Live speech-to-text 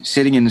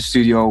sitting in the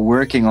studio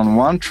working on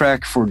one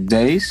track for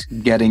days,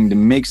 getting the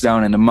mix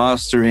down and the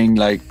mastering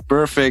like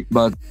perfect,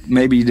 but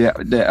maybe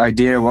the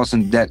idea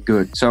wasn't that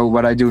good. So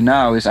what I do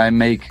now is I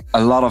make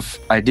a lot of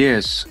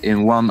ideas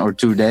in 1 or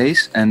 2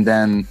 days and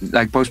then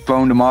like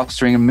postpone the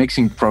mastering and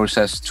mixing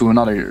process to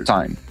another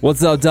time.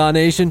 What's up, DAW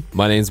Nation?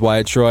 My name's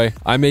Wyatt Troy.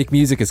 I make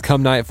music as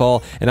come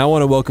nightfall, and I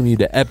want to welcome you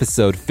to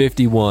episode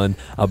 51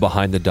 of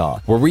Behind the DAW,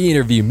 where we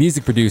interview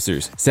music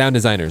producers, sound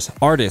designers,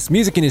 artists,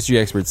 music industry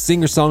experts,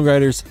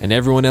 singer-songwriters, and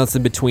everyone else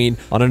in between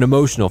on an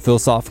emotional,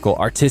 philosophical,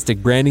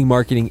 artistic, branding,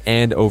 marketing,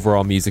 and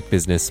overall music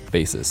business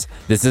basis.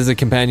 This is a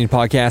companion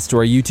podcast to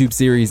our YouTube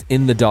series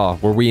In the DAW,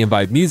 where we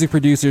invite music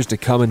producers to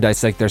come and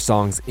dissect their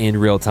songs in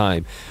real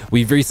time.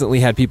 We've recently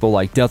had people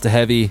like Delta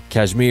Heavy,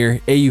 Kashmir,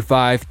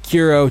 AU5,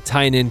 Kuro,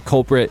 Tynan,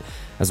 Culprit,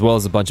 as well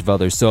as a bunch of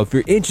others. So if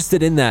you're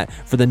interested in that,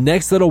 for the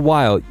next little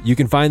while, you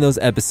can find those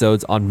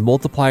episodes on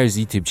Multiplier's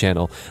YouTube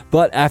channel.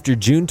 But after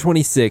June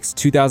 26,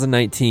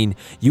 2019,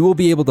 you will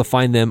be able to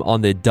find them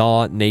on the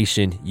DAW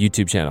Nation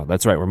YouTube channel.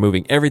 That's right, we're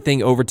moving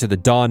everything over to the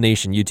DAW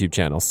Nation YouTube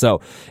channel.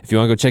 So if you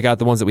want to go check out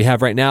the ones that we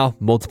have right now,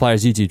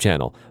 Multiplier's YouTube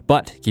channel.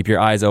 But keep your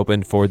eyes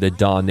open for the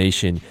DAW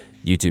Nation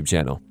YouTube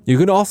channel. You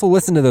can also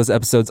listen to those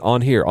episodes on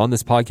here on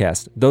this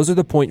podcast. Those are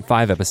the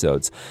 0.5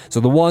 episodes.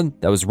 So the one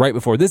that was right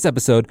before this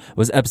episode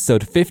was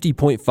episode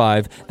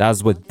 50.5. That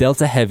was with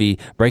Delta Heavy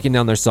breaking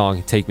down their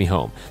song Take Me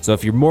Home. So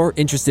if you're more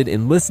interested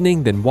in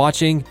listening than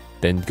watching,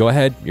 then go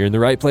ahead, you're in the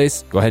right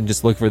place. Go ahead and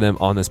just look for them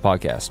on this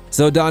podcast.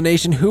 So DAW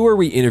Nation, who are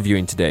we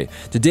interviewing today?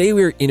 Today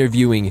we are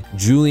interviewing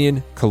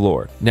Julian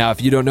Calor. Now,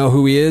 if you don't know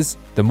who he is,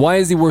 then why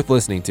is he worth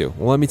listening to?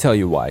 Well, let me tell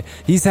you why.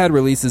 He's had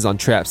releases on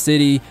Trap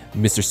City,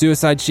 Mr.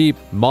 Suicide Sheep,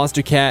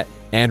 Monster Cat,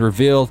 and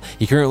Revealed.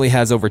 He currently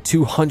has over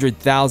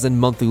 200,000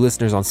 monthly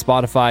listeners on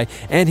Spotify,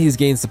 and he's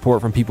gained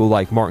support from people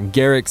like Martin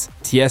Garrix,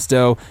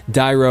 Tiesto,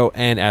 Dyro,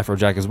 and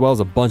Afrojack, as well as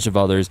a bunch of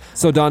others.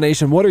 So DAW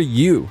Nation, what are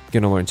you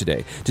going to learn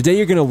today? Today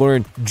you're going to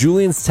learn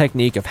Julian's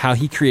technique of how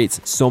he creates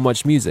so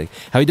much music,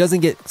 how he doesn't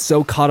get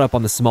so caught up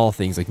on the small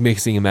things like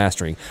mixing and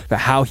mastering, but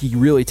how he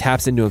really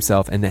taps into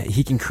himself and that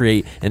he can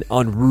create an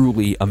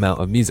unruly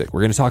amount of music.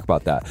 We're going to talk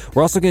about that.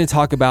 We're also going to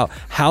talk about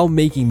how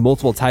making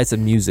multiple types of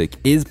music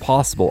is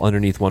possible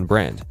underneath one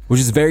brand, which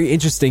is very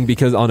interesting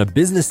because on a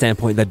business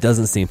standpoint, that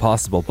doesn't seem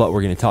possible, but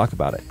we're going to talk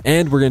about it.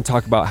 And we're going to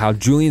talk about how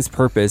Julian's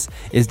purpose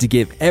is to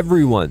give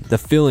everyone the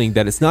feeling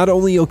that it's not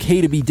only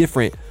okay to be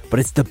different, but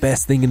it's the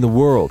best thing in the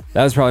world.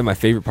 That was probably my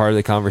favorite part of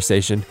the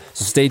conversation,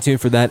 so stay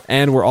tuned for that.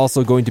 And we're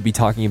also going to be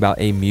talking about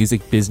a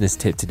music business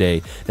tip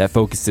today that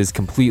focuses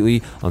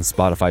completely on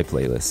Spotify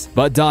playlists.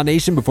 But DAW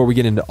Nation, before we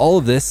get into all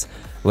of this,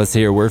 let's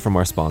hear a word from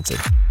our sponsor.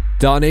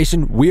 DAW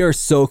Nation, we are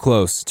so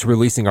close to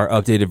releasing our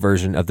updated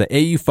version of the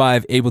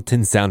AU5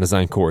 Ableton Sound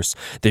Design course.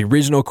 The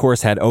original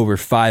course had over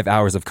 5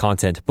 hours of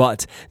content,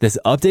 but this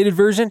updated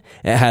version,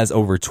 it has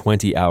over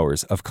 20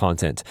 hours of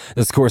content.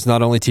 This course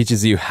not only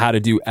teaches you how to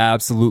do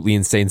absolutely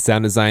insane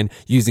sound design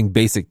using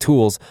basic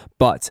tools,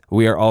 but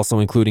we are also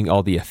including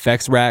all the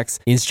effects racks,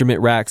 instrument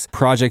racks,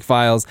 project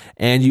files,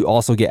 and you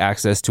also get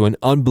access to an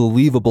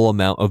unbelievable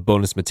amount of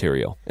bonus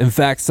material. In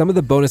fact, some of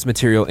the bonus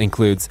material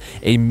includes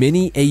a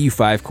mini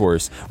AU5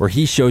 course where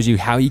he shows you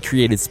how he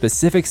created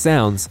specific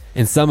sounds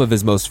in some of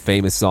his most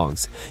famous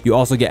songs. You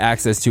also get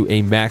access to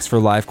a Max for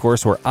Live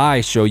course where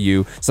I show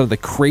you some of the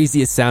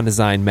craziest sound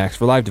design Max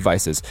for Live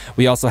devices.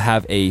 We also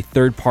have a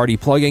third-party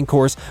plugin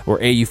course where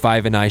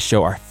AU5 and I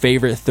show our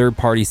favorite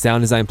third-party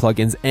sound design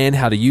plugins and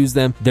how to use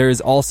them. There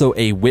is also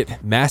a Whip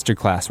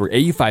Masterclass where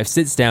AU5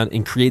 sits down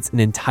and creates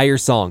an entire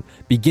song,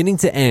 beginning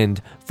to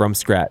end, from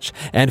scratch.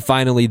 And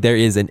finally, there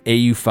is an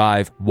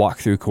AU5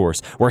 walkthrough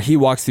course where he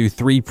walks through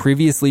 3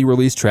 previously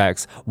released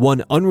tracks,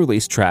 1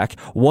 unreleased track,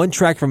 1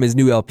 track from his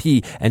new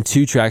LP, and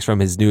 2 tracks from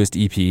his newest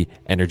EP,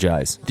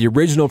 Energize. The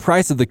original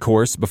price of the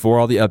course before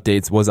all the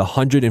updates was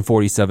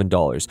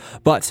 $147,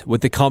 but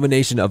with the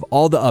combination of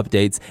all the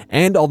updates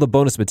and all the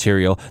bonus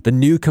material, the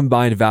new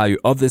combined value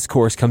of this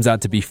course comes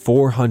out to be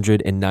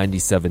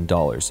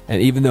 $497.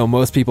 And even though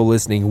most people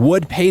listening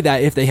would pay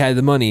that if they had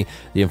the money,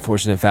 the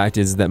unfortunate fact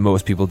is that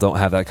most people don't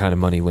have that kind of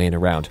money laying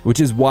around, which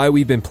is why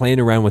we've been playing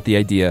around with the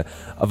idea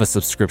of a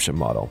subscription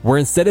model, where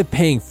instead of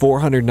paying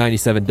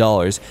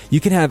 $497, you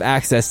can have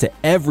access to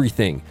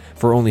everything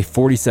for only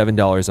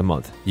 $47 a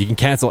month. You can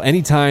cancel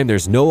anytime,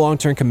 there's no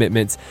long-term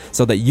commitments,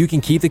 so that you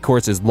can keep the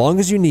course as long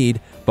as you need,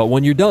 but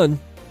when you're done,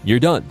 you're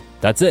done.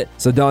 That's it.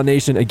 So DAW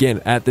Nation,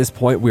 again, at this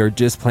point, we are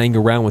just playing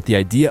around with the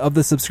idea of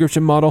the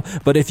subscription model.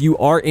 But if you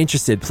are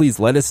interested, please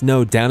let us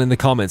know down in the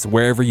comments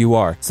wherever you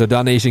are. So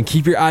DAW Nation,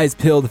 keep your eyes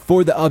peeled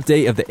for the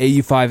update of the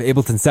AU5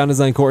 Ableton Sound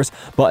Design course.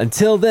 But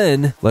until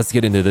then, let's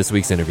get into this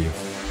week's interview.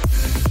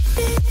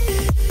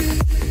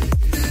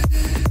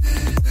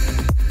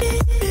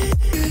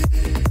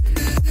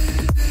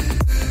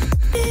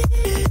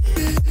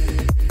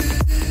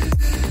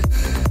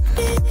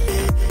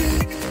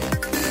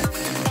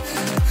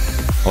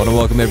 I want to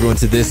welcome everyone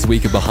to this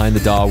week of Behind the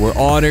DAW. We're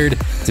honored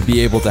to be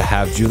able to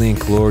have Julian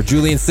Clore.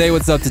 Julian, say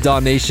what's up to DAW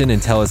Nation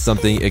and tell us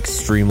something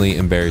extremely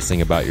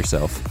embarrassing about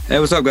yourself. Hey,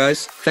 what's up,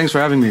 guys? Thanks for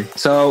having me.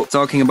 So,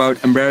 talking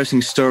about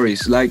embarrassing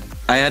stories, like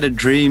I had a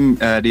dream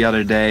the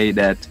other day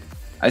that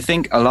I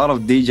think a lot of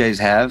DJs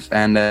have,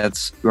 and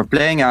that's we're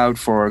playing out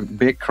for a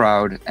big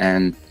crowd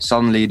and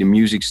suddenly the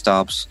music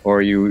stops,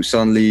 or you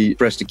suddenly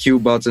press the cue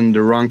button,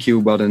 the wrong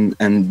cue button,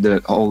 and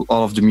all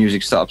of the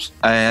music stops.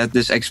 I had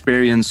this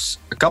experience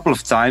a couple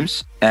of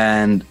times,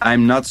 and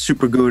I'm not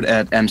super good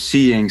at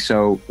emceeing,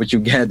 so what you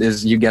get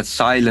is you get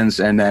silence,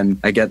 and then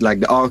I get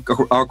like the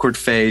awkward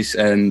face,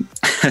 and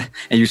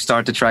and you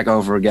start the track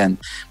over again.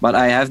 But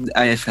I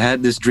have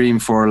had this dream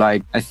for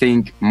like I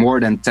think more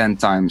than 10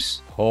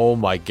 times. Oh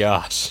my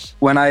gosh.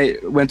 When I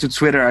went to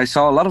Twitter, I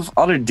saw a lot of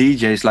other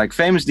DJs, like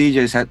famous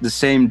DJs, had the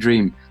same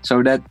dream.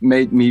 So that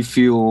made me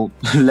feel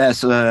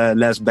less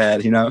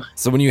bad, you know?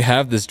 So when you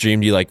have this dream,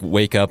 do you like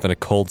wake up in a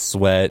cold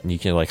sweat and you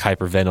can like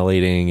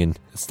hyperventilating and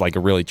it's like a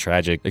really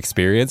tragic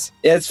experience?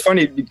 Yeah, it's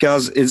funny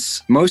because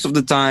it's most of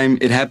the time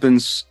it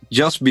happens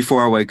just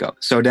before I wake up.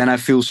 So then I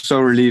feel so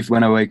relieved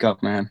when I wake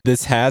up, man.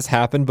 This has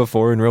happened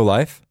before in real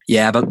life?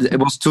 Yeah, but it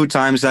was 2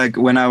 times like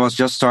when I was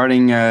just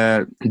starting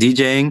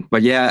DJing.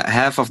 But yeah,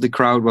 half of the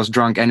crowd was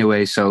drunk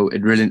anyway, so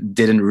it really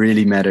didn't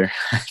really matter,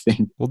 I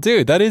think. Well,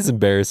 dude, that is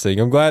embarrassing.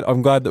 I'm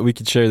glad that we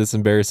could share this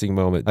embarrassing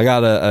moment. I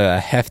got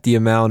a hefty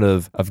amount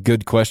of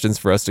good questions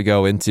for us to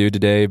go into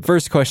today.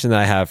 First question that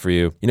I have for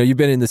you. You know, you've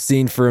been in the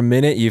scene for a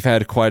minute. You've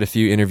had quite a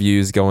few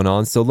interviews going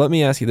on. So let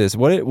me ask you this.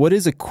 What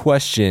is a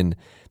question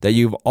that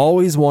you've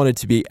always wanted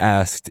to be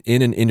asked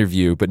in an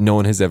interview, but no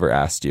one has ever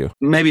asked you?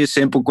 Maybe a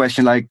simple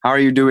question like, how are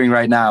you doing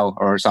right now?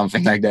 Or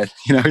something like that.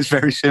 You know, it's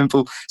very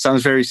simple.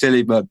 Sounds very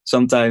silly, but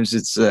sometimes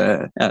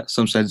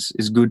sometimes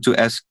it's good to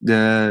ask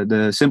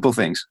the simple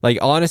things. Like,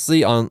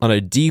 honestly, on a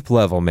deep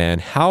level, man,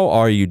 how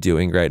are you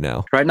doing right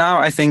now? Right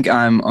now, I think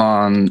I'm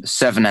on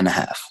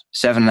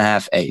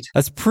 7.5, 8.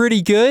 That's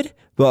pretty good.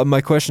 But my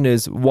question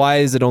is, why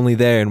is it only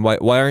there? And why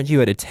aren't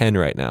you at a 10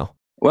 right now?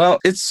 Well,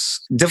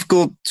 it's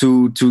difficult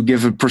to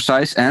give a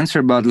precise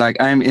answer, but like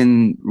I'm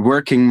in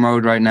working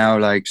mode right now,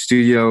 like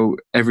studio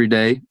every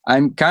day.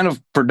 I'm kind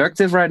of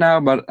productive right now,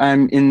 but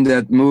I'm in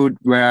that mood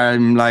where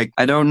I'm like,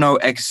 I don't know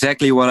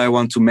exactly what I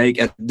want to make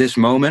at this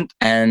moment.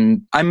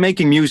 And I'm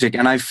making music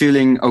and I'm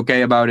feeling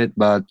okay about it.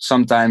 But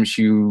sometimes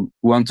you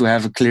want to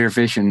have a clear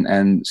vision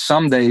and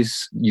some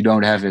days you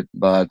don't have it.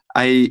 But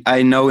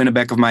I know in the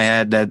back of my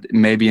head that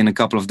maybe in a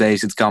couple of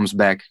days it comes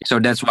back. So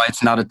that's why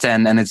it's not a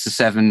 10 and it's a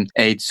 7,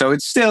 8. So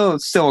it's still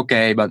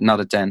okay, but not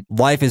a 10.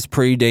 Life is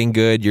pretty dang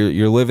good.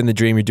 You're living the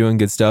dream. You're doing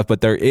good stuff,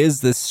 but there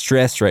is this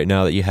stress right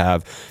now that you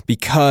have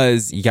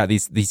because you got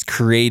these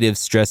creative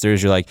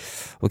stressors. You're like,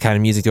 what kind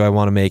of music do I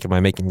want to make? Am I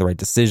making the right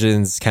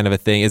decisions? Kind of a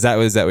thing. Is that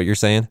what you're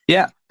saying?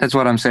 Yeah, that's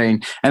what I'm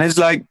saying. And it's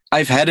like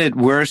I've had it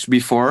worse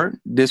before,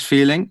 this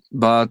feeling,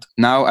 but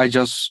now I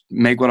just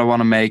make what I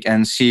want to make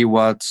and see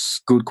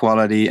what's good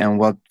quality and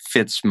what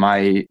fits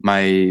my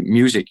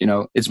music. You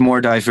know, it's more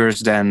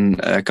diverse than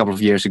a couple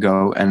of years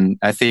ago, and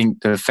I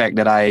think the fact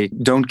that I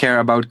don't care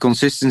about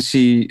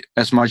consistency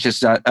as much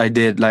as that I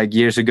did like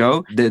years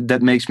ago,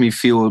 that makes me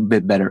feel a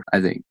bit better, I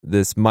think.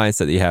 This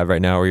mindset that you have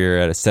right now where you're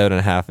at a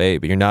 7.5, 8,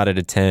 but you're not at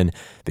a 10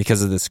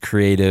 because of this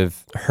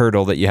creative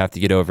hurdle that you have to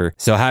get over.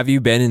 So have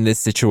you been in this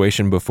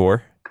situation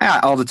before? Yeah,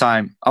 all the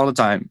time.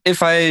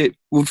 If I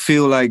would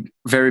feel like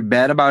very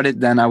bad about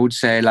it, then I would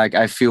say like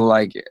I feel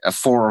like a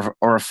 4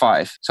 or a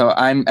 5. So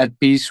I'm at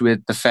peace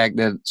with the fact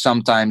that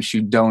sometimes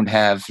you don't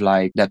have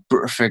like that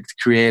perfect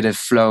creative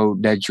flow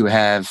that you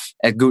have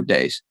at good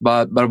days.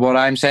 But what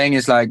I'm saying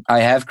is like I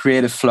have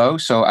creative flow,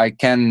 so I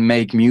can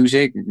make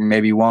music,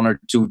 maybe 1 or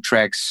 2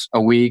 tracks a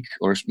week,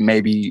 or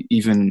maybe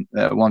even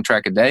 1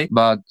 track a day.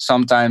 But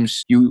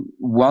sometimes you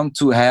want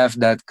to have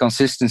that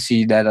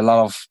consistency that a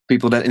lot of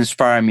people that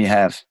inspire me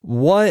have.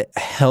 What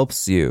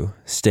helps you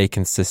stay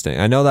consistent?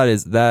 I know that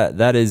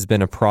has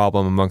been a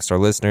problem amongst our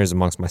listeners,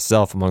 amongst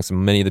myself, amongst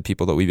many of the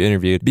people that we've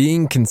interviewed.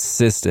 Being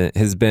consistent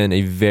has been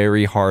a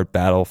very hard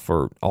battle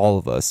for all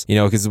of us, you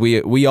know, because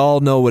we all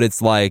know what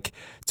it's like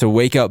to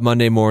wake up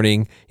Monday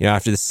morning, you know,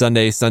 after the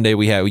Sunday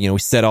we have, you know, we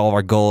set all of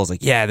our goals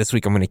like, yeah, this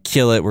week I'm going to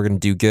kill it. We're going to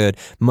do good.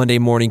 Monday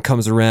morning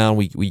comes around.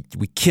 We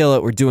kill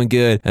it. We're doing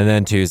good. And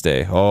then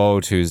Tuesday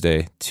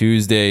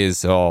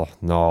is, oh,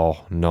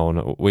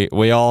 no.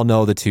 We all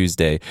know the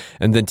Tuesday.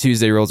 And then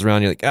Tuesday rolls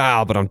around. You're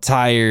like, but I'm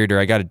tired, or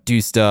I got to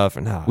do stuff.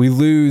 And we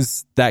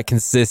lose that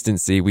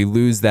consistency. We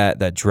lose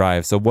that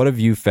drive. So what have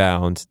you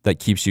found that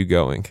keeps you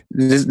going?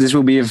 This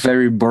will be a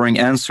very boring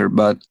answer,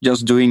 but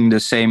just doing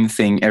the same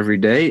thing every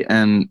day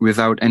and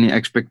without any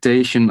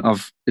expectation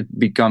of it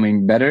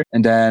becoming better.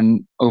 And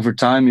then over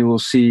time you will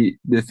see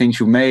the things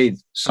you made.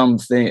 Some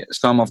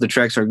of the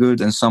tracks are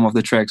good and some of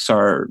the tracks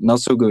are not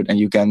so good, and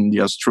you can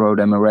just throw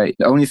them away.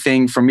 The only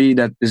thing for me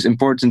that is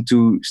important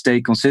to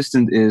stay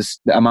consistent is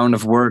the amount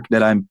of work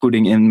that I'm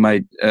putting in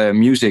my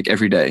music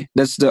every day.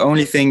 That's the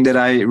only thing that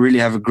I really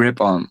have a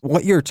grip on.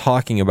 What you're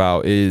talking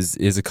about is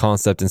a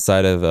concept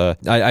inside of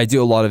I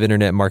do a lot of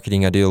internet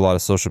marketing. I do a lot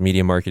of social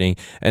media marketing,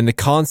 and the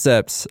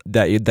concepts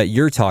that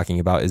you're talking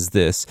about is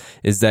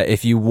that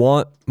if you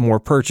want more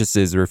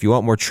purchases, or if you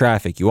want more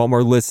traffic, you want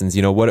more listens,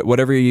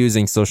 whatever you're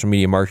using social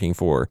media marketing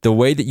for, the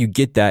way that you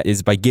get that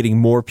is by getting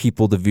more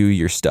people to view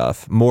your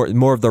stuff,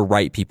 more of the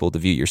right people to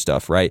view your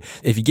stuff, right?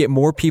 If you get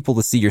more people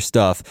to see your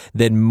stuff,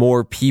 then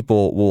more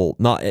people will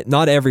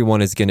not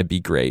everyone is going to be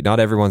great. Not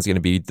everyone's going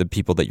to be the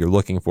people that you're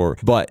looking for,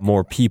 but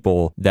more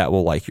people that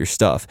will like your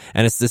stuff.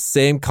 And it's the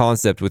same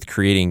concept with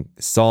creating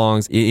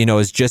songs,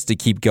 is just to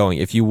keep going.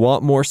 If you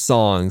want more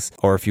songs,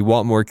 or if you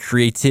want more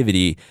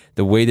creativity,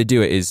 the way to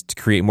do it is to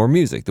create more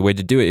music. The way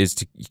to do it is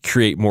to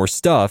create more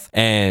stuff,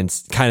 and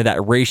kind of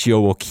that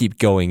ratio will keep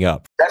going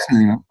up.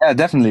 Definitely. Yeah,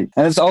 definitely.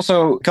 And it's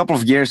also a couple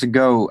of years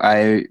ago,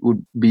 I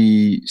would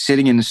be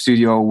sitting in the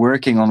studio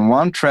working on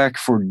one track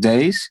for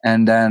days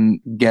and then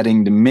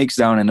getting the mix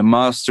down and the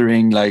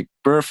mastering like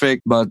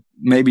perfect, but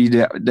maybe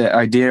the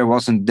idea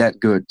wasn't that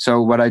good.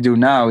 So what I do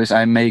now is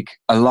I make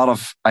a lot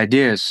of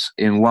ideas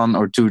in 1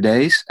 or 2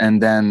 days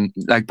and then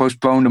like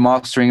postpone the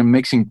mastering and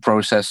mixing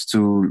process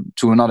to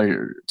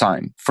another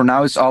time. For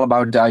now, it's all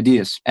about the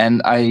ideas.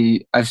 And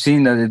I've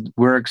seen that it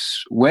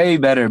works way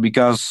better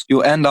because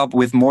you end up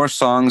with more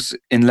songs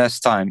in less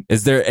time.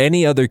 Is there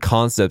any other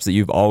concepts that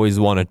you've always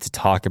wanted to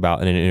talk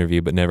about in an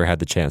interview but never had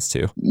the chance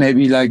to?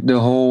 Maybe like the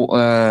whole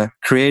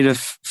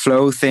creative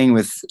flow thing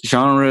with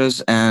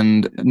genres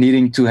and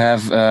needing to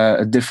have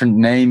a different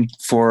name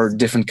for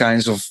different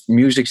kinds of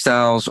music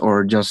styles,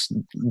 or just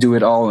do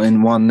it all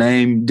in one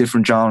name,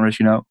 different genres,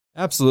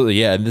 Absolutely,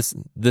 yeah. And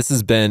this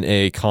has been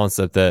a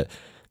concept that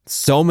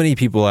so many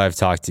people I've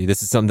talked to,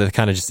 this is something that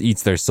kind of just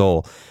eats their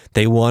soul.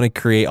 They want to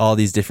create all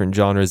these different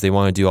genres. They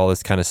want to do all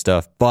this kind of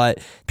stuff, but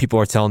people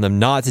are telling them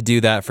not to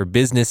do that for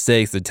business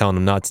sakes. They're telling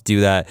them not to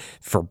do that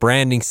for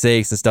branding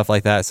sakes and stuff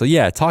like that. So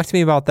yeah, talk to me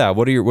about that.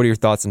 What are your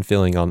thoughts and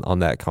feeling on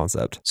that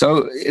concept?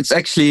 So it's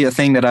actually a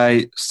thing that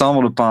I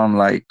stumbled upon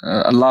like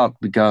a lot,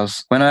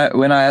 because when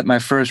I had my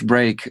first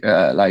break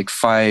like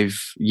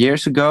 5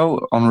 years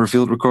ago on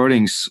Revealed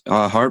Recordings,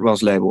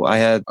 Hardwell's label, I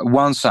had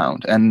one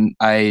sound, and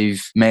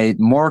I've made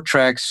more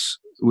tracks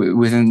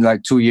within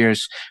like 2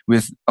 years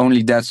with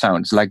only that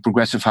sound, like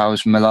progressive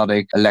house,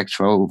 melodic,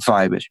 electro,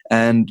 vibe.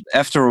 And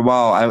after a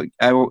while,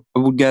 I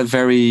would get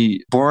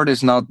very bored,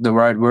 is not the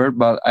right word,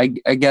 but I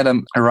get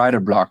a writer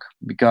block,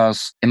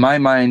 because in my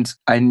mind,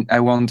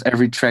 I want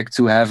every track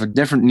to have a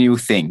different new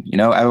thing.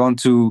 I want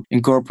to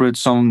incorporate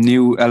some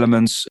new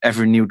elements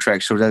every new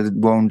track so that it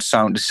won't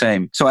sound the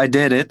same. So I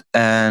did it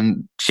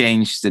and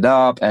changed it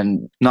up,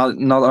 and not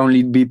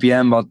only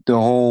BPM, but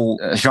the whole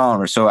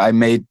genre. So I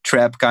made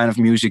trap kind of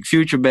music,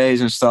 future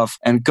bass and stuff.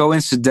 And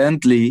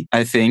coincidentally,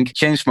 I think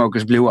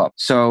Chainsmokers blew up.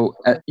 So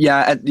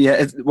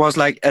it was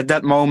like at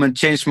that moment,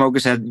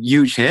 Chainsmokers had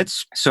huge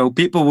hits. So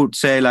people would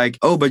say like,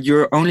 oh, but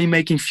you're only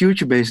making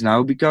future bass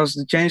now because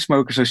the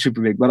Chainsmokers are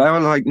super big. But I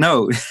was like,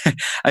 no,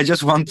 I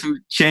just want to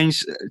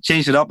change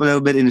it up a little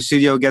bit in the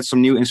studio, get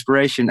some new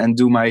inspiration and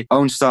do my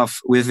own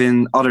stuff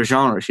within other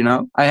genres,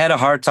 I had a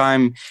hard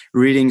time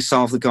reading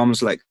some of the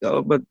comments like,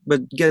 oh, but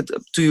get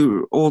up to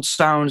your old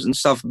sounds and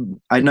stuff.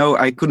 I know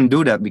I couldn't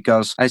do that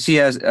because I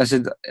see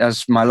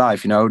as my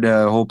life,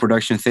 the whole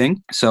production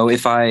thing. So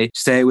if I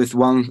stay with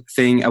one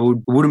thing, I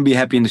wouldn't be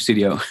happy in the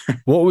studio.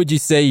 What would you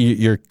say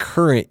your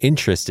current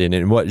interest in,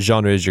 and what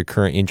genre is your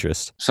current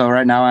interest? So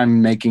right now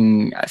I'm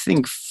making, I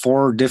think,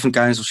 4 different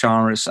kinds of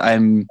genres.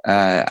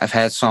 I've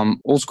had some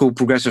old school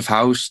progressive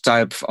house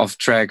type of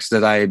tracks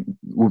that I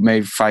would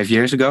make 5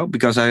 years ago,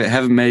 because I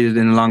haven't made it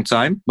in a long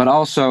time, but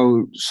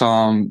also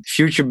some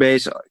future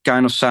bass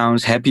kind of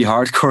sounds, happy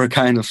hardcore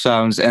kind of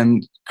sounds,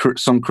 and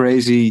some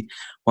crazy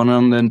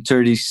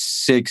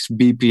 136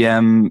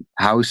 BPM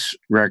house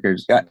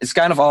records. Yeah, it's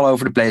kind of all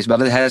over the place,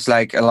 but it has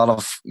like a lot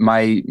of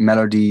my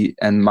melody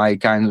and my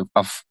kind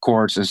of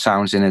chords and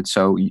sounds in it.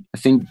 So I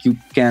think you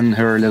can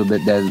hear a little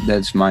bit that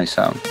that's my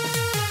sound.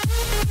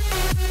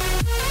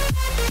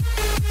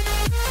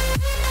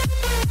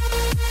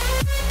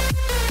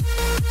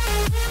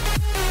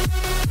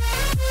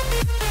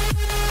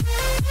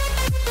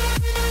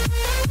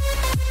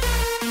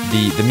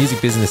 The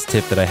music business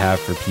tip that I have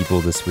for people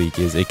this week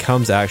is it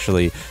comes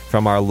actually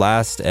from our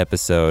last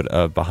episode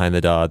of Behind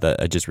the DAW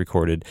that I just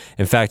recorded.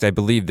 In fact, I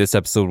believe this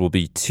episode will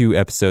be 2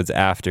 episodes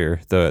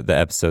after the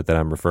episode that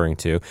I'm referring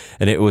to.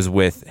 And it was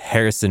with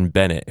Harrison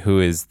Bennett, who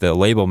is the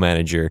label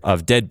manager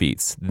of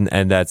Deadbeats.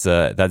 And that's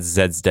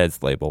Zed's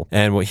Dead's label.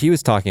 And what he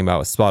was talking about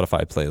was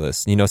Spotify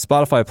playlists.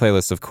 Spotify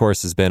playlists, of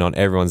course, has been on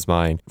everyone's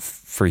mind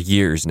for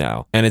years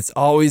now. And it's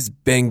always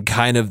been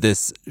kind of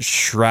this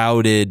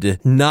shrouded,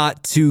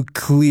 not too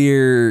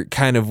clear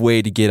kind of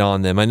way to get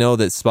on them. I know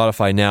that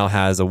Spotify now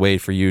has a way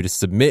for you to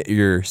submit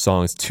your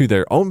songs to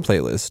their own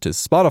playlist, to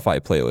Spotify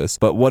playlists.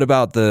 But what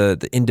about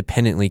the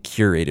independently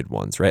curated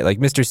ones, right? Like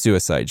Mr.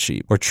 Suicide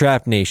Sheep or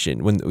Trap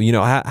Nation. When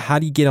how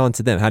do you get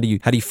onto them? How do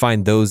you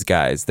find those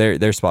guys, their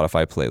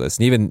Spotify playlists?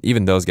 And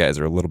even those guys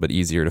are a little bit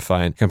easier to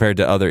find compared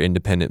to other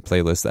independent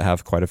playlists that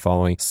have quite a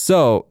following.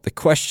 So the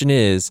question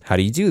is, how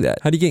do you do that?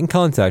 How do you get in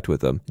contact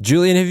with them?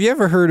 Julian, have you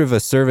ever heard of a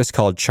service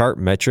called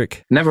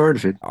Chartmetric? Never heard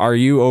of it. Are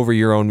you over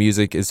your own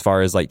music as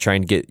far as like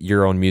trying to get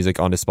your own music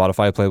onto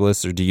Spotify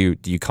playlists, or do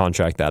you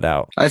contract that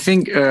out? I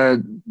think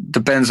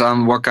depends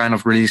on what kind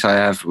of release I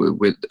have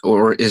with,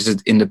 or is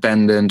it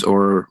independent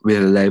or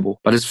with a label?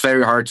 But it's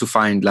very hard to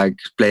find like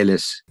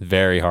playlists.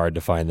 Very hard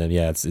to find them.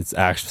 Yeah, it's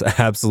actually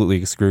absolutely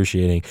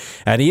excruciating.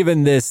 And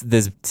even this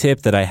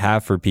tip that I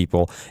have for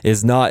people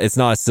is it's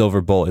not a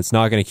silver bullet. It's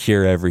not going to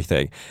cure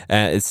everything.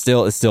 And it's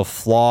still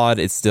flawed.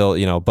 It's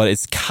still, but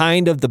it's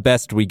kind of the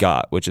best we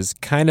got, which is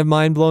kind of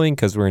mind blowing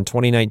because we're in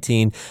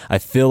 2019. I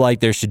feel like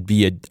there should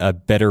be a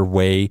better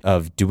way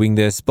of doing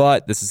this,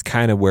 but this is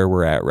kind of where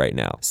we're at right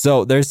now.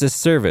 So there's this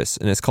service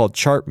and it's called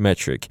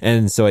Chartmetric.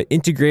 And so it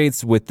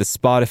integrates with the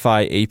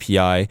Spotify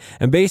API.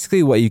 And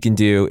basically what you can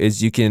do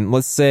is you can,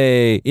 let's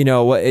say,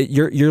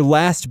 your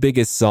last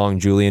biggest song,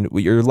 Julian,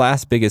 your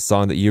last biggest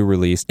song that you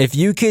released, if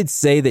you could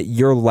say that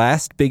your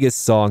last biggest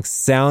song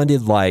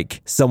sounded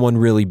like someone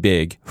really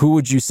big, who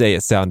would you say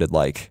it sounded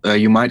like?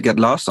 You Might Get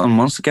Lost on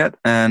Monstercat,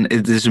 and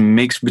it is a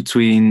mix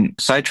between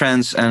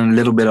psytrance and a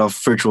little bit of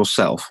Virtual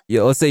Self.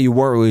 Yeah, let's say you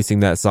weren't releasing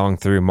that song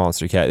through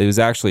Monstercat. It was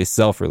actually a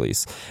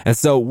self-release. And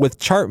so with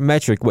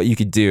Chartmetric, what you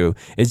could do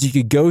is you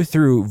could go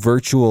through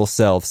Virtual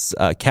Self's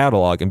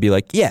catalog and be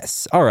like,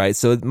 yes, all right,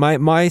 so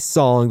my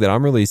song that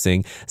I'm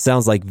releasing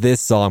sounds like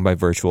this song by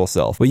Virtual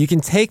Self. Well, you can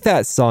take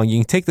that song, you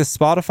can take the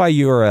Spotify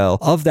URL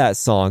of that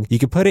song, you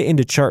can put it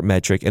into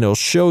Chartmetric, and it'll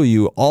show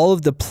you all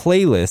of the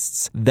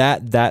playlists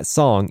that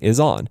song is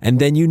on. And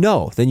then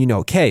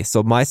okay,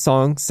 so my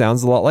song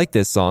sounds a lot like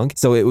this song,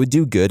 so it would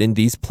do good in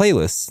these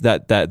playlists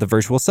that the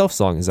Virtual Self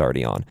song is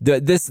already on.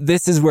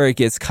 This is where it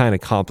gets kind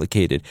of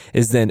complicated,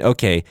 is then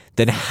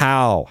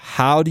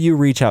how do you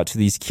reach out to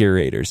these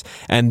curators?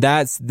 And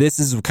this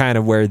is kind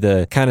of where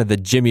the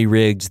Jimmy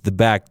rigged, the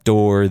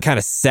backdoor, kind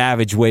of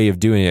savage way of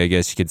doing it, I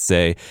guess you could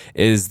say,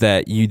 is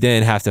that you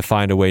then have to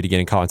find a way to get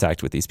in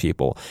contact with these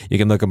people. You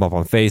can look them up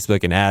on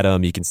Facebook and add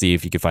them. You can see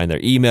if you can find their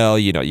email.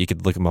 You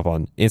could look them up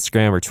on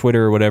Instagram or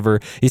Twitter or whatever.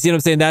 You see what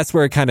I'm saying? That's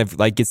where it kind of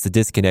like gets the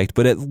disconnect.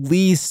 But at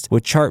least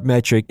with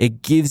Chartmetric,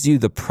 it gives you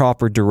the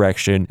proper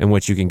direction in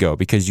which you can go,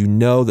 because you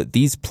know that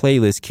these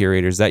playlist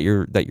curators that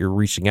you're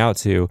reaching out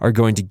to are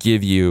going to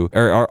give you,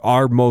 or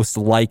are most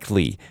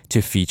likely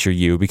to feature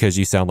you because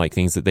you sound like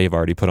things that they've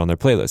already put on their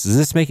playlist. Is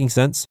this making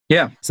sense?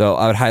 Yeah. So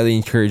I would highly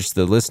encourage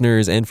the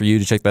listeners and for you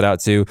to check that out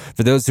too.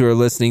 For those who are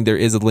listening, there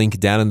is a link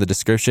down in the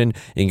description.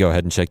 You can go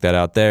ahead and check that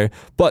out there.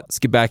 But let's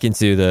get back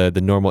into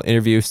the normal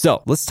interview.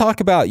 So let's talk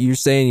about, you're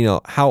saying,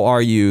 how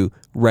are you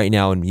right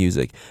now in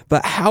music?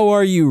 But how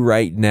are you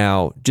right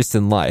now just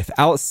in life?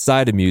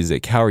 Outside of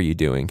music, how are you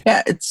doing?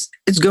 Yeah, it's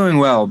going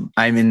well.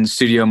 I'm in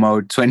studio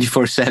mode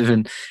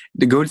 24/7.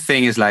 The good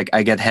thing is like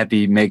I get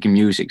happy making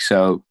music.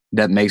 So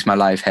that makes my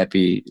life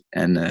happy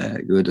and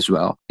good as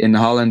well. In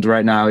Holland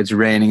right now, it's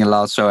raining a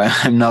lot, so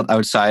I'm not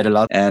outside a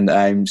lot, and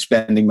I'm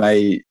spending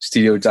my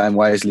studio time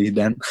wisely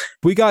then.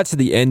 We got to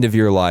the end of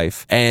your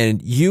life,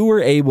 and you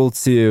were able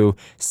to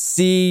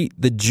see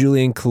the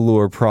Julian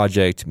Kallur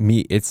project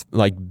meet its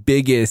like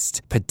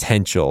biggest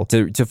potential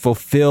to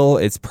fulfill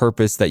its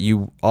purpose that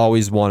you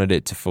always wanted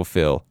it to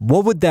fulfill.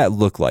 What would that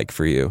look like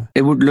for you?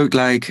 It would look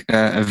like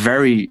a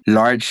very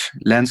large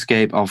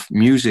landscape of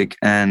music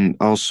and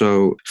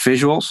also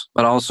visuals,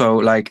 but also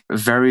like a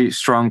very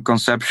strong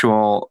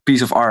conceptual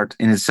piece of art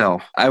in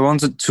itself. I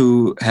wanted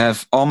to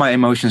have all my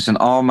emotions and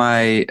all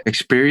my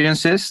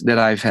experiences that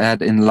I've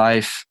had in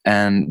life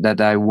and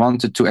that I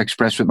wanted to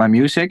express with my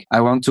music.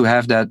 I want to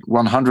have that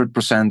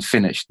 100%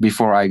 finished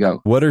before I go.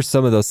 What are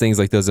some of those things,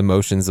 like those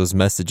emotions, those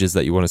messages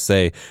that you want to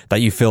say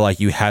that you feel like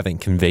you haven't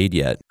conveyed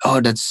yet?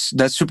 Oh, that's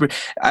super.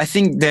 I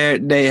think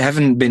they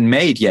haven't been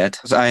made yet.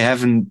 I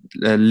haven't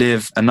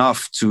lived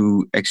enough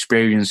to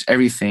experience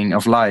everything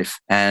of life.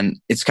 And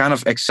it's kind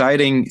of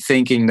exciting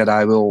thinking that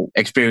I will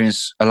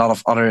experience a lot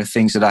of other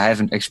things that I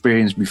haven't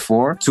experienced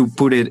before to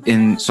put it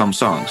in some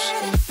songs.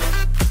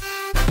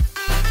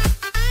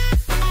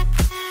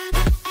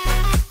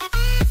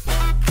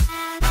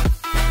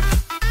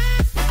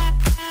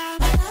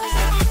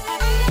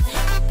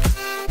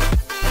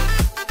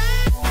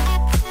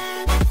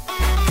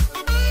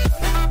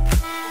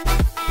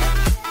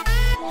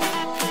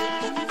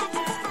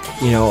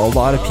 A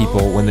lot of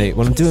people, when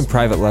I'm doing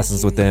private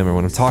lessons with them or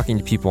when I'm talking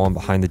to people on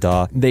Behind the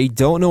DAW, they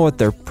don't know what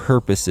their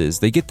purposes.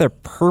 They get their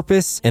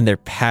purpose and their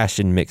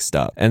passion mixed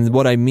up. And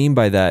what I mean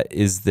by that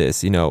is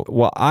this,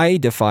 what I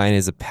define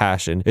as a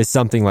passion is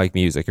something like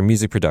music or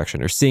music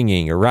production or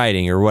singing or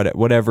writing or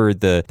whatever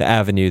the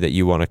avenue that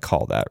you want to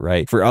call that,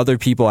 right? For other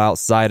people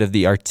outside of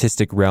the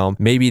artistic realm,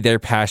 maybe their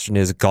passion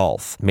is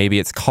golf. Maybe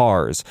it's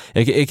cars.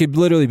 It could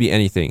literally be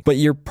anything. But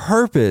your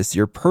purpose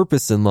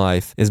in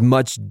life is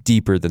much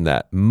deeper than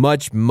that.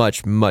 Much,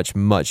 much, much,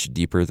 much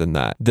deeper than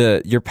that.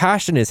 Your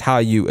passion is how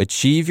you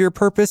achieve your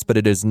purpose, but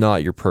it is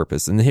not your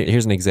purpose. And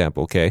here's an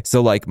example, okay?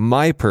 So like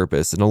my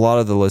purpose, and a lot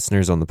of the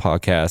listeners on the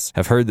podcast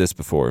have heard this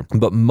before,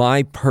 but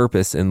my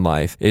purpose in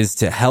life is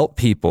to help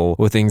people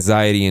with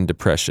anxiety and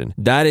depression.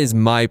 That is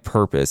my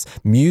purpose.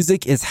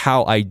 Music is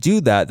how I do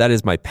that. That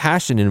is my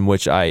passion in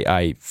which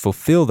I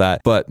fulfill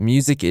that, but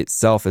music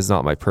itself is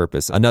not my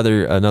purpose.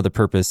 Another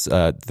purpose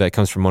that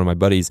comes from one of my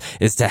buddies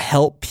is to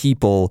help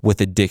people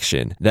with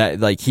addiction. That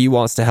like he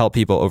wants to help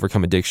people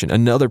overcome addiction.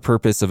 Another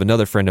purpose of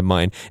another friend of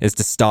mine is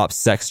to stop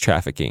sex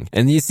trafficking.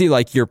 And you see,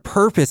 like your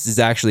purpose is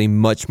actually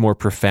much more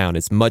profound.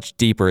 It's much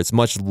deeper. It's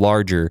much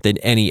larger than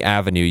any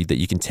avenue that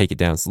you can take it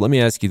down. So let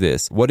me ask you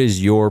this. What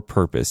is your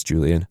purpose,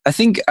 Julian? I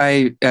think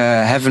I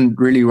haven't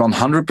really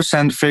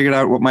 100% figured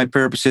out what my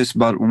purpose is,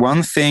 but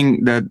one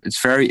thing that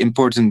it's very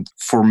important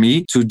for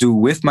me to do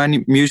with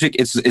my music,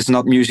 it's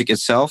not music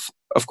itself,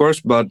 of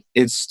course, but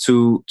it's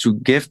to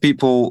give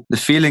people the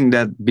feeling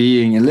that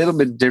being a little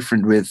bit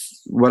different with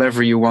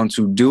whatever you want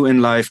to do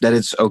in life, that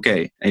it's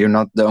okay and you're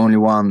not the only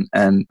one.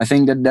 And I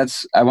think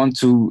I want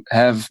to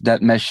have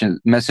that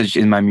message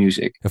in my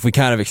music. If we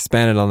kind of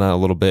expanded on that a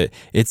little bit,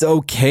 it's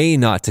okay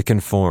not to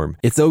conform.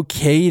 It's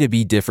okay to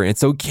be different.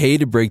 It's okay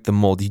to break the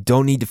mold. You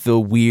don't need to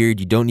feel weird.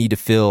 You don't need to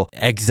feel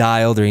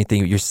exiled or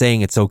anything. You're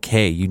saying it's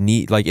okay.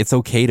 It's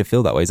okay to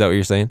feel that way. Is that what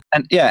you're saying?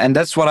 And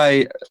that's what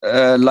I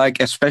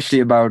like,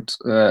 especially about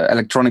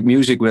electronic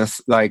music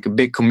with like a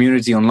big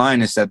community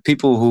online, is that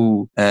people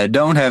who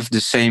don't have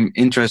the same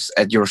interests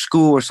at your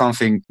school or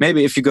something,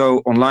 maybe if you go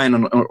online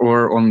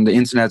or on the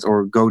internet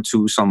or go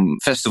to some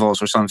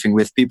festivals or something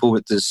with people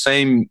with the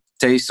same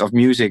taste of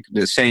music,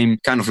 the same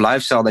kind of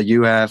lifestyle that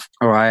you have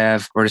or I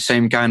have, or the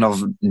same kind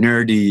of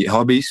nerdy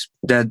hobbies,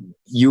 that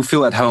you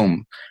feel at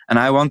home. And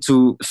I want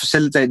to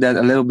facilitate that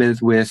a little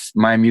bit with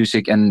my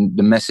music and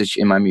the message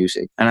in my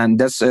music. And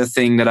that's a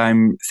thing that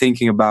I'm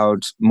thinking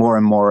about more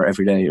and more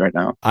every day right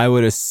now. I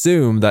would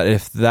assume that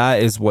if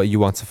that is what you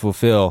want to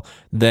fulfill,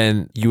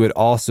 then you would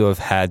also have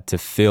had to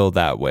feel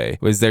that way.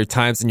 Was there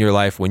times in your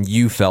life when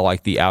you felt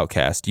like the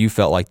outcast, you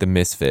felt like the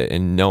misfit,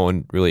 and no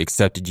one really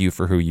accepted you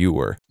for who you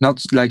were?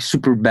 Not like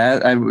super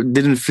bad. I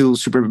didn't feel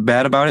super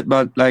bad about it,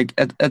 but like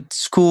at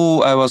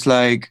school, I was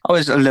like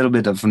always a little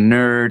bit of a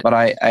nerd, but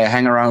I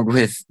hang around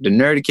with the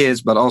nerdy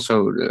kids, but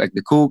also like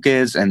the cool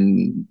kids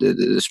and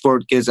the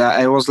sport kids.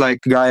 I was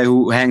like the guy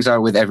who hangs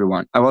out with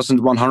everyone. I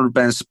wasn't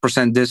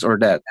 100% this or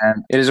that.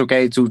 And it is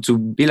okay to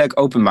be like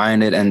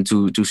open-minded and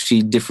to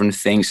see different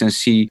things and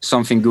see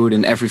something good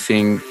in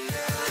everything.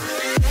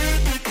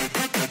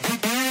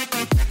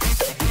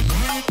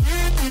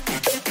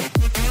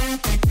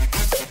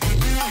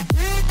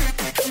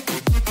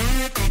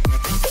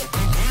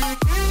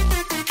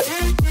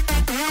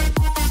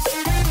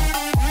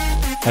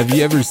 Have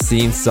you ever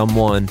seen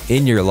someone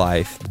in your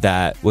life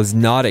that was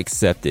not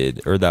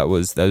accepted or that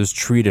was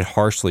treated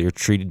harshly or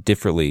treated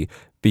differently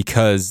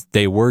because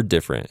they were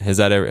different?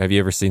 Have you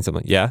ever seen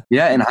something? Yeah?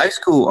 Yeah, in high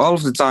school, all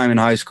of the time in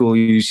high school,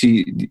 you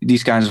see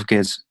these kinds of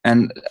kids.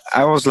 And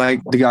I was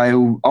like the guy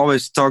who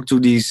always talked to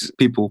these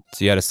people.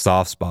 So you had a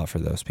soft spot for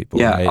those people,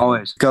 yeah, right?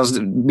 Always.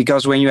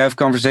 Because when you have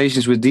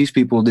conversations with these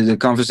people, the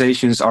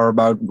conversations are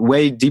about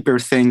way deeper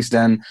things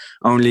than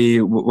only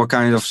what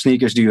kind of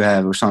sneakers do you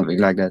have or something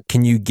like that.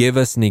 Can you give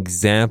us an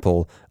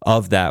example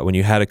of that when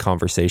you had a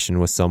conversation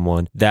with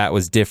someone that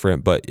was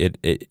different, but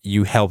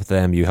you helped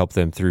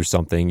them through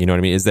something? You know what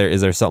I mean? Is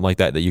there something like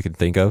that you can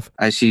think of?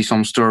 I see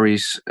some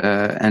stories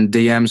and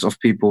DMs of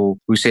people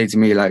who say to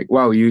me like,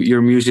 wow,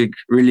 your music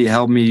really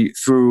helped me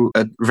through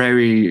a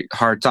very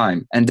hard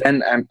time. And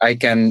then I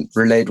can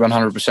relate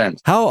 100%.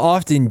 How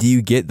often do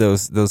you get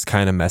those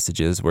kind of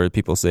messages where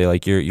people say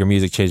like, your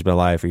music changed my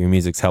life or your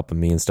music's helping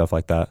me and stuff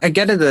like that? I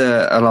get it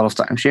a lot of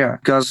times, yeah.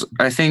 Because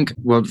I think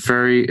what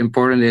very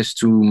important is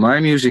to my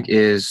music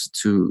is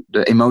to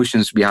the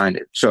emotions behind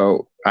it.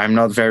 So I'm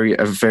not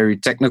a very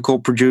technical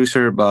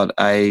producer, but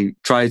I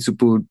try to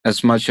put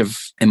as much of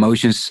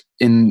emotions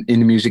in the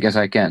music as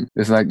I can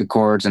with like the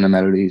chords and the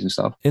melodies and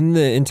stuff. In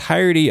the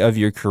entirety of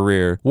your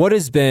career, what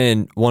has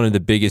been one of the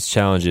biggest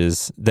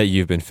challenges that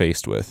you've been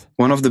faced with?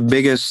 One of the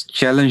biggest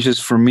challenges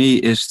for me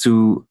is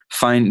to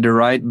find the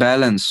right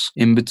balance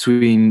in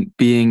between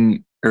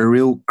being a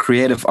real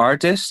creative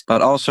artist,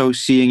 but also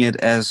seeing it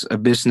as a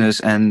business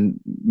and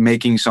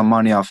making some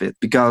money off it,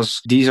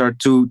 because these are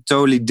two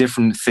totally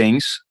different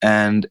things,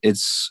 and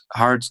it's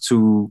hard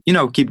to,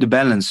 keep the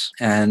balance.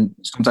 And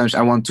sometimes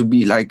I want to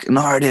be like an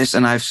artist,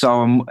 and I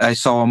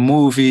saw a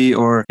movie,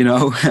 or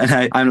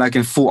and I'm like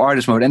in full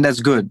artist mode, and that's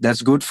good.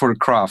 That's good for the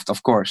craft,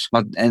 of course.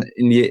 But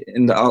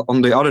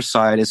on the other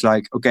side, it's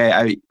like,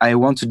 okay, I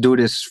want to do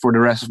this for the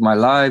rest of my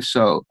life,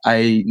 so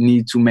I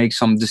need to make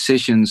some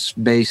decisions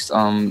based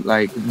on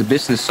like the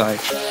business side.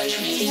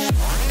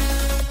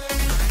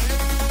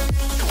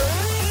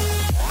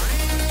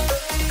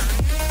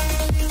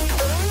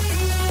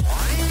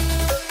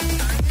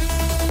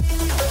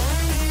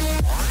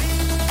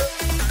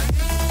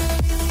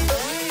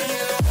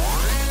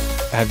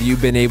 Have you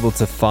been able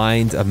to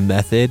find a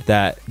method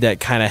that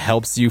kind of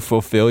helps you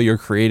fulfill your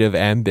creative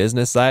and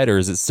business side, or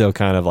is it still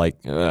kind of like,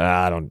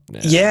 I don't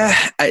know? Yeah,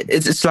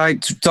 it's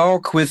like to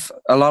talk with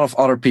a lot of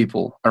other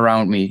people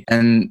around me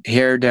and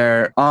hear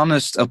their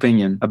honest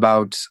opinion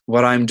about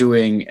what I'm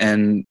doing,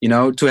 and,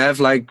 to have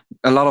like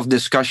a lot of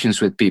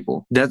discussions with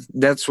people.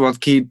 That's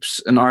what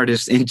keeps an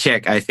artist in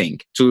check, I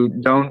think. To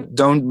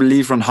don't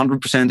believe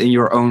 100% in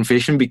your own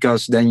vision,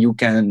 because then you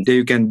can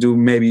do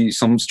maybe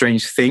some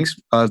strange things.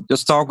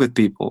 Just talk with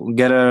people.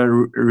 Get a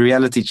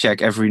reality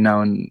check every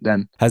now and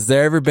then. Has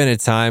there ever been a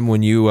time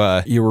when you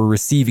were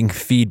receiving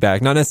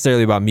feedback, not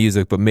necessarily about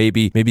music, but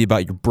maybe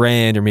about your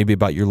brand, or maybe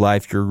about your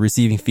life? You're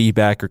receiving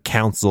feedback or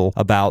counsel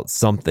about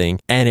something,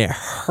 and it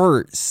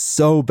hurt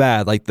so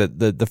bad, like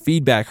the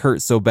feedback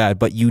hurt so bad,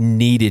 but you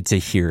needed to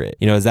hear it.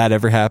 Has that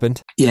ever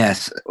happened?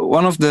 Yes.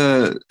 One of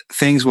the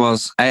things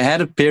was, I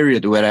had a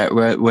period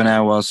when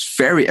I was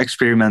very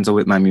experimental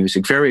with my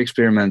music, very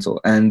experimental.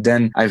 And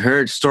then I've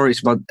heard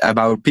stories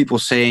about people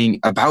saying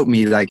about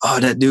me, like,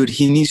 oh, that dude,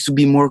 he needs to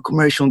be more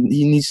commercial.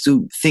 He needs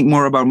to think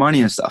more about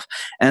money and stuff.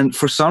 And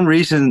for some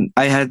reason,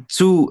 I had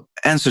two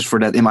answers for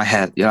that in my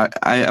head.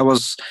 I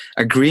was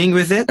agreeing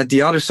with it. At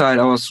the other side,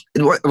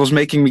 it was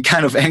making me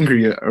kind of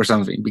angry or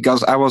something,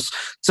 because I was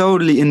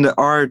totally in the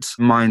art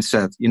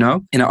mindset, in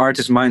an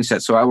artist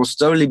mindset. So I was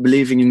totally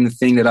believing in the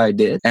thing that I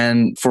did.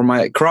 And for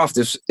my craft,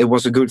 it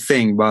was a good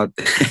thing, but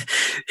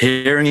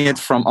hearing it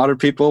from other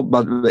people,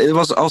 but it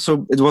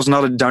was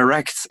not a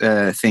direct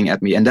thing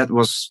at me. And that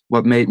was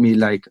what made me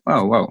like,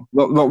 oh, wow.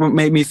 What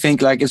made me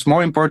think like it's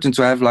more important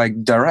to have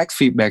like direct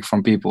feedback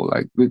from people,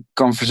 like with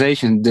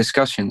conversation,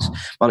 discussions.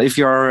 But if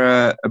you're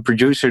a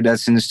producer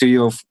that's in the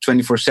studio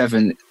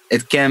 24/7,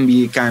 it can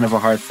be kind of a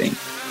hard thing.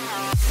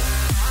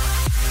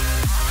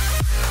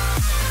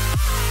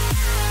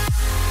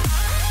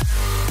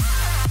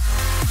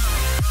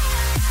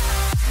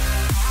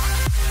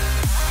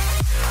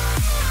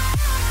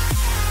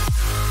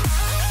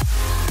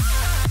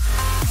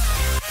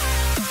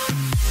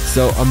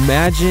 So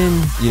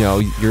imagine,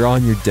 you're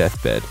on your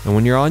deathbed. And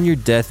when you're on your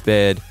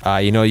deathbed,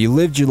 you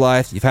lived your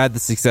life, you've had the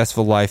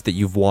successful life that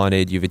you've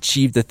wanted, you've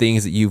achieved the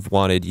things that you've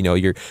wanted,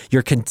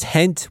 you're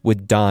content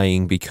with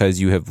dying because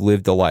you have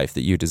lived the life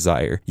that you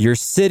desire. You're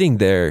sitting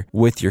there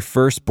with your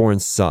firstborn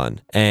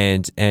son,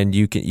 and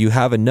you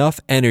have enough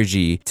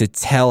energy to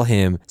tell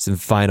him some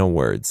final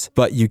words.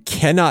 But you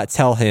cannot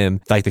tell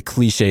him like the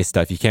cliche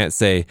stuff. You can't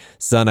say,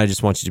 son, I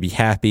just want you to be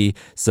happy.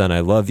 Son,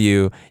 I love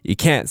you. You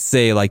can't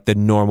say like the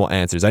normal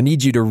answers. I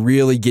need you to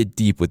really get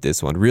deep with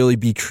this one, really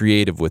be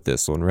creative with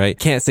this one, right?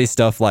 Can't say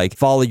stuff like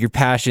follow your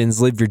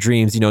passions, live your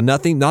dreams,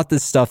 nothing, not the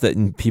stuff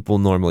that people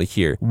normally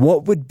hear.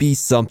 What would be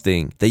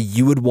something that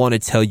you would want to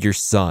tell your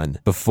son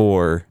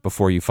before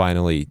you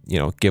finally,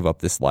 give up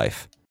this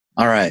life?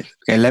 All right.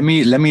 Okay. Let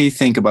me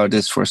think about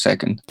this for a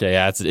second. Okay.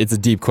 Yeah. It's a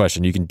deep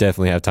question. You can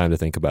definitely have time to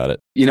think about it.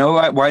 You know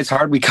why it's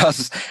hard?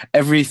 Because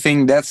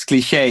everything that's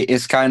cliche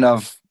is kind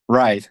of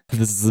right.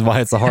 This is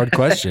why it's a hard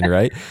question,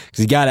 right? Because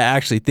you got to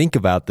actually think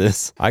about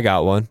this. I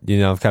got one.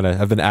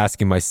 I've been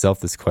asking myself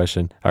this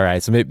question. All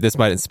right, so maybe this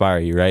might inspire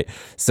you, right?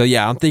 So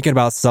yeah, I'm thinking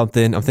about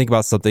something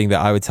that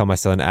I would tell my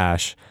son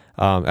Ash.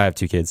 I have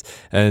two kids,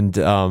 and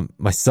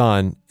my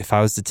son, if I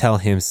was to tell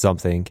him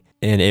something,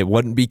 and it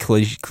wouldn't be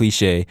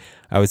cliche,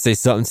 I would say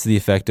something to the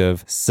effect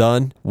of,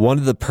 son, one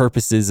of the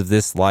purposes of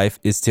this life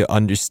is to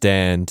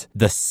understand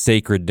the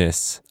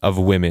sacredness of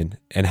women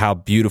and how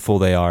beautiful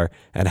they are,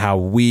 and how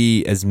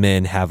we as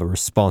men have a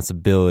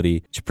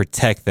responsibility to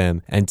protect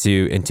them and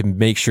to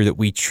make sure that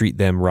we treat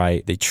them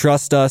right. They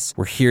trust us,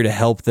 we're here to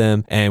help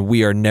them, and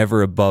we are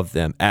never above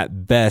them.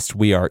 At best,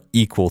 we are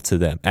equal to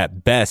them. And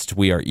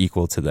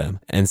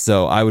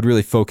so I would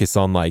really focus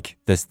on like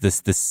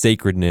this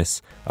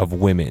sacredness of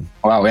women.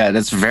 Wow, yeah,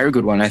 that's a very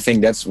good one. I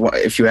think that's what,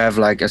 if you have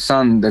like a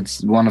son,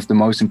 that's one of the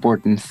most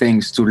important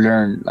things to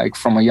learn, like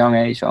from a young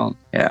age on.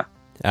 Yeah.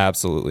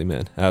 Absolutely,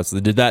 man.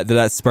 Absolutely. Did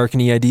that spark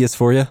any ideas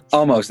for you?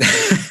 Almost.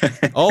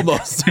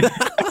 Almost.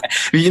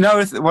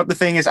 What the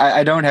thing is,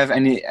 I don't have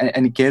any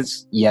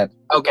kids yet.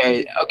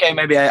 Okay,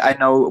 maybe I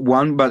know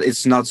one, but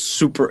it's not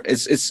super.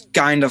 It's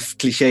kind of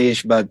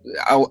cliche-ish, but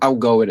I'll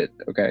go with it.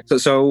 Okay.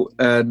 So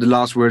the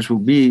last words will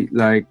be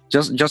like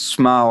just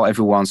smile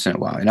every once in a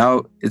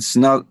while. It's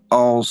not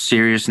all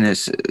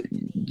seriousness.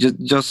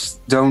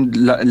 just don't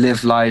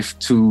live life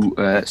too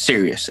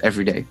serious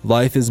every day.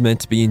 Life is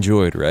meant to be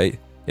enjoyed, right?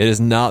 It is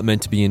not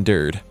meant to be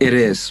endured. It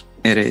is.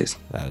 It is.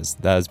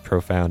 That is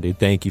profound, dude.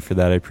 Thank you for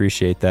that. I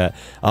appreciate that.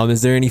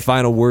 Is there any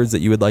final words that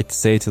you would like to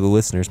say to the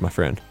listeners, my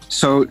friend?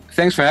 So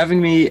thanks for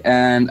having me,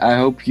 and I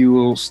hope you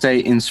will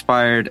stay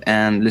inspired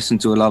and listen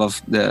to a lot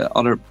of the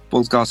other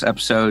podcast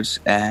episodes,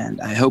 and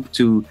I hope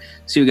to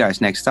see you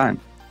guys next time.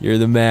 You're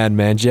the man.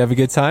 Did you have a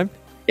good time?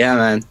 Yeah,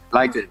 man.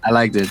 I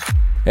liked it.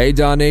 Hey,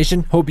 DAW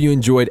Nation. Hope you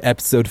enjoyed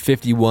episode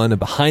 51 of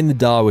Behind the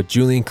DAW with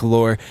Julian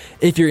Calor.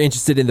 If you're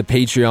interested in the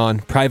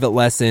Patreon, private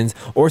lessons,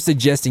 or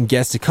suggesting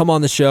guests to come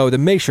on the show,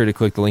 then make sure to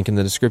click the link in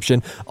the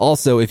description.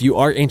 Also, if you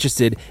are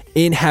interested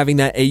in having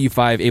that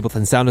AU5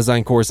 Ableton sound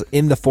design course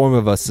in the form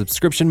of a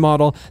subscription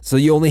model, so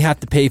you only have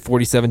to pay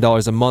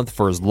 $47 a month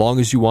for as long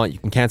as you want. You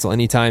can cancel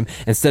anytime.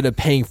 Instead of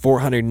paying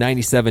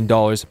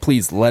 $497,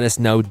 please let us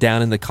know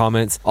down in the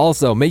comments.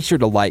 Also, make sure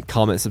to like,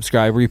 comment,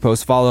 subscribe,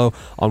 repost, follow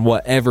on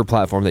whatever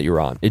platform that you're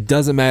on. It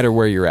doesn't matter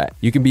where you're at.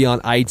 You can be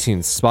on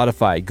iTunes,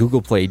 Spotify,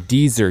 Google Play,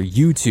 Deezer,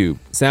 YouTube,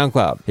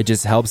 SoundCloud. It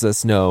just helps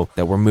us know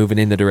that we're moving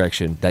in the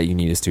direction that you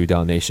need us to,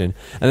 DAW Nation.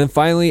 And then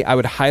finally, I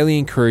would highly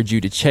encourage you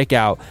to check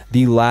out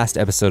the last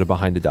episode of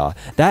Behind the DAW.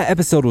 That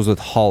episode was with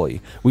Holly.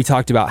 We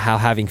talked about how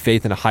having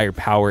faith in a higher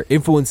power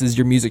influences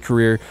your music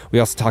career. We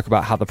also talk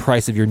about how the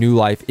price of your new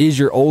life is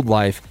your old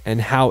life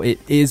and how it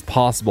is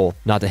possible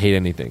not to hate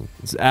anything.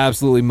 It's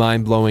absolutely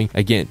mind-blowing.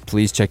 Again,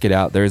 please check it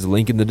out. There's a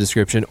link in the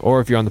description, or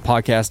if you're on the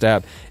podcast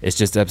app, it's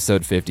just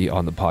episode 50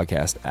 on the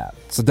podcast app.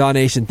 So DAW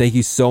Nation, thank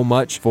you so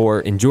much for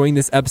enjoying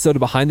this episode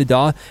of Behind the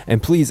DAW.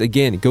 And please,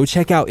 again, go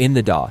check out In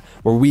the DAW,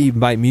 where we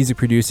invite music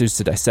producers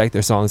to dissect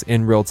their songs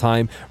in real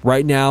time.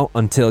 Right now,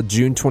 until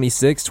June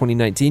 26,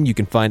 2019, you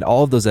can find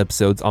all of those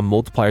episodes on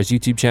Multiplier's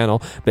YouTube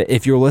channel. But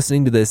if you're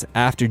listening to this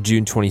after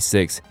June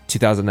 26,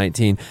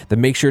 2019,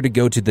 then make sure to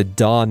go to the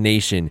DAW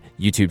Nation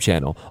YouTube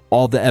channel.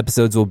 All the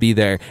episodes will be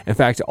there. In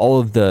fact, all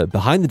of the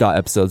Behind the DAW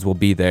episodes will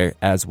be there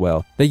as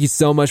well. Thank you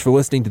so much for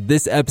listening to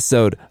this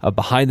episode of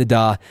Behind the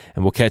DAW,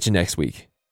 and we'll catch you next week.